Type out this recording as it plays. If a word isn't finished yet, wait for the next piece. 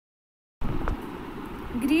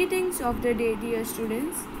Greetings of the day, dear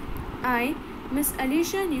students. I, Miss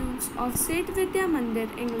Alisha Nunes of St. Vidya Mandir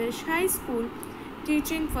English High School,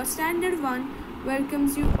 teaching for Standard 1,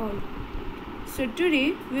 welcomes you all. So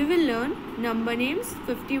today we will learn number names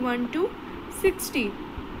 51 to 60.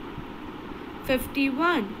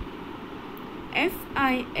 51.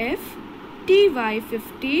 FIFTY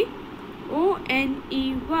 50. ONE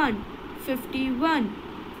 51.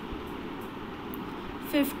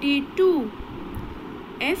 52.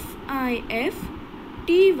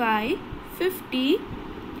 FIFTY 50.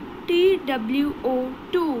 TWO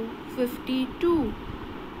 52.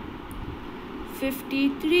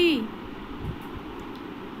 53.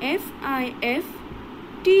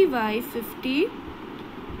 FIFTY 50.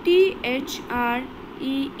 THREE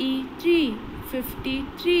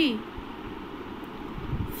 53.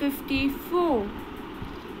 54.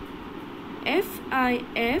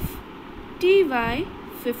 FIFTY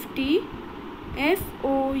 50.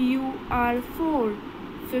 FOUR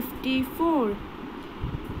 54.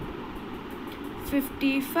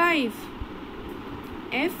 55.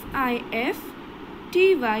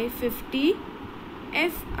 FIFTY 50.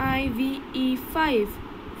 FIVE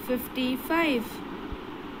 55.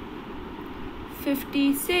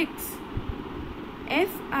 56.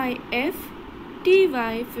 FIFTY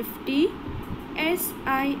 50.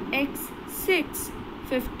 SIX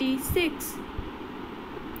 56.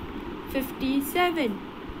 57.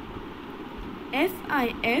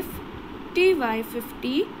 FIFTY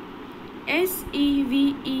 50.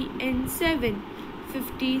 SEVEN 7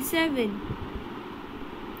 57.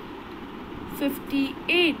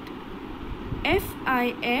 58.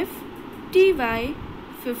 FIFTY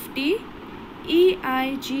 50.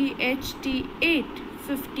 EIGHT 8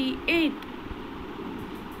 58.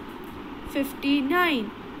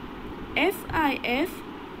 59.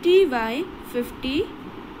 FIFTY 50.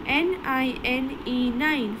 NINE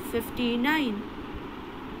 9 59.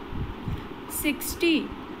 60.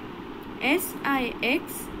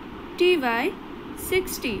 SIXTY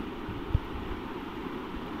 60.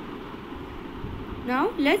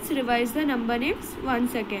 Now let's revise the number names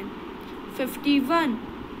once again. 51.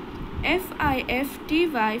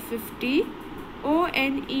 FIFTY 50.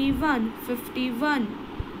 ONE 51.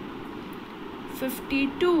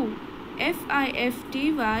 52.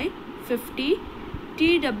 FIFTY 50.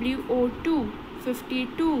 TWO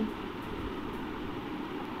 52.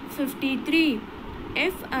 53.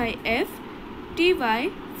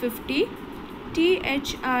 FIFTY 50.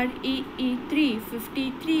 THREE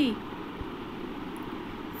 53.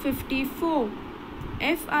 54.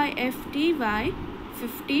 FIFTY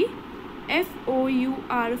 50.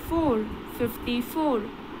 FOUR 54.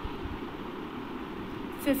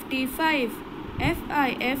 55.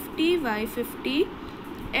 FIFTY 50.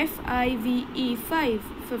 FIVE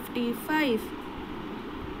 55.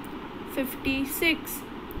 56.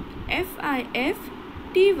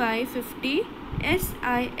 FIFTY 50.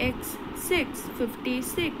 SIX 6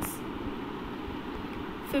 56.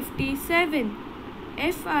 57.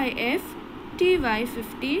 FIFTY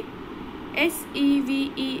 50.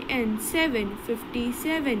 SEVEN 7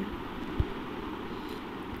 57.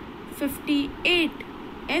 58.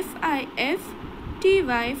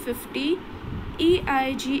 FIFTY 50.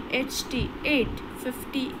 EIGHT 8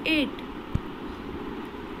 58.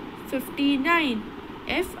 59.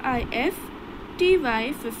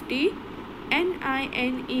 FIFTY 50.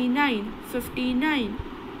 NINE 9 59.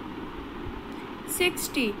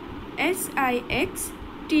 60.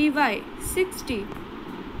 SIXTY 60.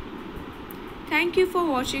 Thank you for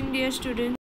watching, dear students.